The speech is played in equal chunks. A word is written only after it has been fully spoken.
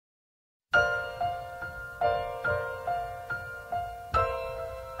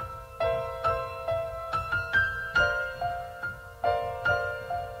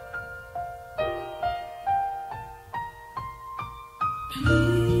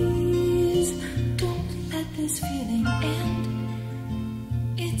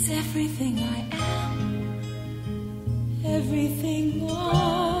everything I am, everything I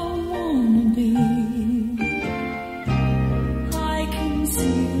wanna be. I can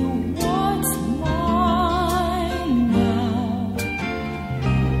see what's mine now,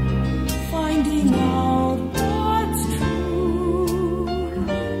 finding out what's true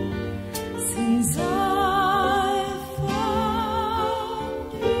since I've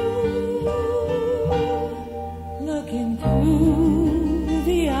found you. Looking through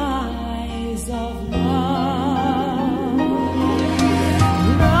the eyes of love,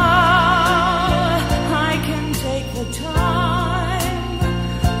 love, I can take the time,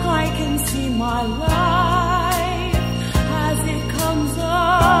 I can see my life as it comes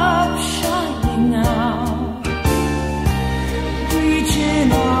up shining now,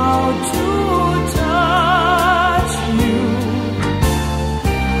 reaching out to touch you.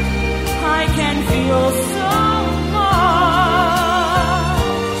 I can feel so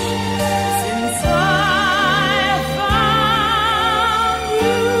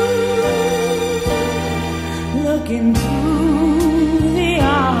looking through the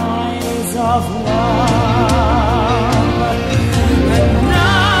eyes of love. And now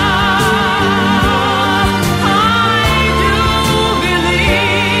I do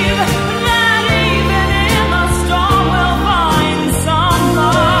believe that even in the storm we'll find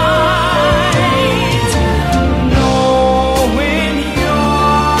sunlight. Knowing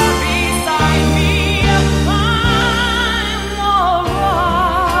you're beside me, I'm alright.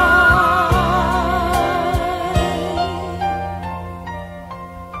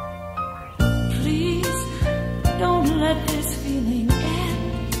 Please don't let this feeling